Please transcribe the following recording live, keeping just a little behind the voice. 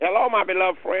Hello, my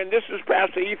beloved friend. This is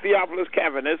Pastor Theophilus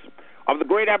Cavanis of the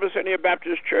Great Abyssinian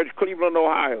Baptist Church, Cleveland,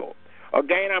 Ohio.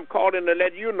 Again, I'm called in to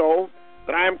let you know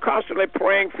that I am constantly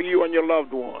praying for you and your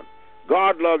loved one.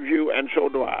 God loves you, and so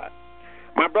do I.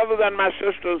 My brothers and my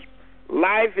sisters,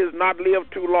 life is not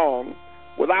lived too long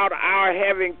without our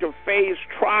having to face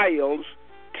trials,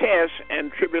 tests,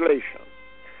 and tribulation.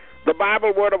 The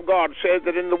Bible Word of God says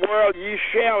that in the world ye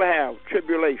shall have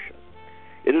tribulation.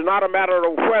 It is not a matter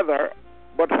of whether,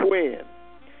 but when.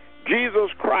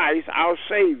 Jesus Christ, our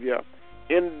Savior,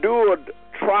 endured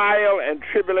trial and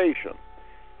tribulation,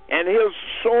 and his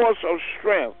source of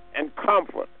strength and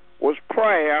comfort was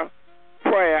prayer,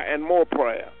 and more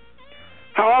prayer.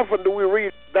 How often do we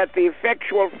read that the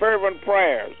effectual fervent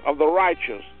prayers of the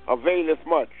righteous availeth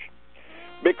much?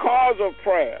 Because of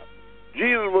prayer,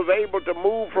 Jesus was able to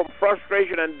move from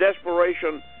frustration and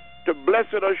desperation to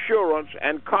blessed assurance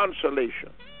and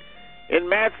consolation. In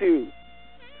Matthew,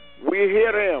 we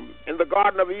hear him in the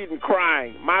Garden of Eden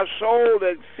crying, "My soul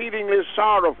is exceedingly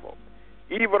sorrowful,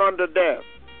 even unto death.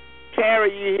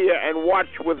 Tarry ye here and watch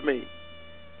with me."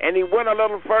 And he went a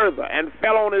little further and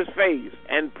fell on his face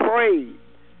and prayed,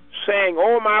 saying,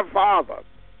 "O my Father,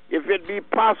 if it be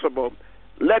possible,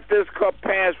 let this cup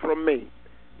pass from me.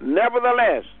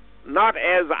 Nevertheless, not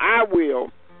as I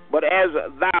will, but as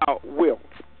thou wilt."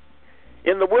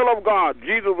 In the will of God,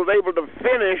 Jesus was able to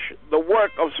finish the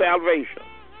work of salvation.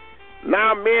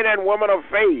 Now men and women of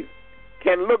faith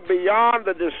can look beyond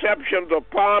the deceptions of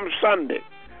Palm Sunday,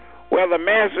 where the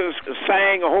masses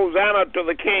sang Hosanna to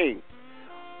the King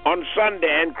on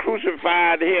Sunday and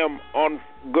crucified him on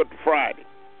Good Friday.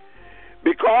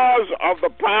 Because of the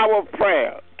power of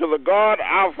prayer to the God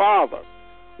our Father,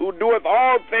 who doeth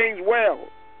all things well,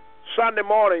 Sunday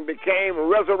morning became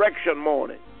resurrection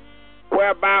morning,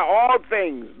 whereby all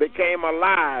things became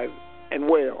alive and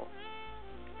well.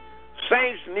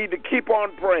 Saints need to keep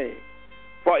on praying,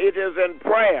 for it is in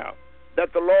prayer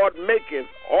that the Lord maketh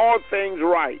all things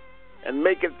right and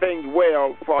maketh things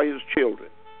well for his children.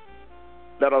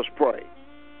 Let us pray.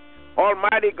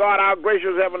 Almighty God, our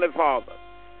gracious Heavenly Father,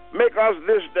 make us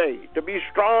this day to be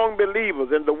strong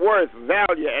believers in the worth,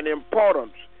 value, and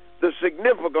importance, the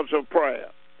significance of prayer.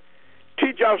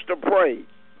 Teach us to pray,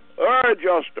 urge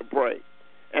us to pray,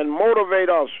 and motivate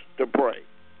us to pray.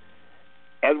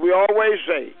 As we always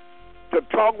say, to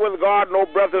talk with God, no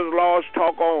breath is lost,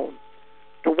 talk on.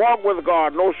 To walk with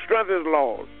God, no strength is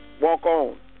lost, walk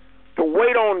on. To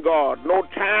wait on God, no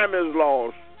time is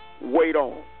lost, wait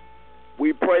on.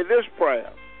 We pray this prayer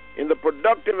in the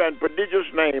productive and prodigious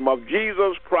name of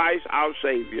Jesus Christ, our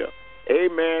Savior.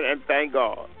 Amen, and thank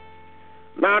God.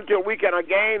 Now until we can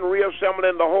again reassemble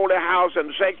in the holy house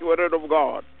and sanctuary of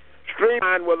God,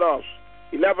 streamline with us,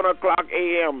 11 o'clock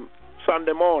a.m.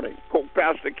 Sunday morning.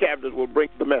 Co-Pastor Cavanis will bring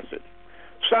the message.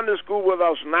 Sunday school with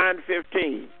us,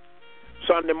 9:15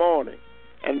 Sunday morning.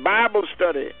 And Bible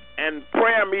study and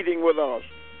prayer meeting with us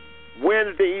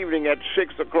Wednesday evening at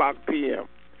 6 o'clock p.m.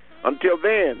 Until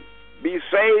then, be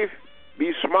safe,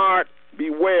 be smart,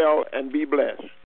 be well, and be blessed.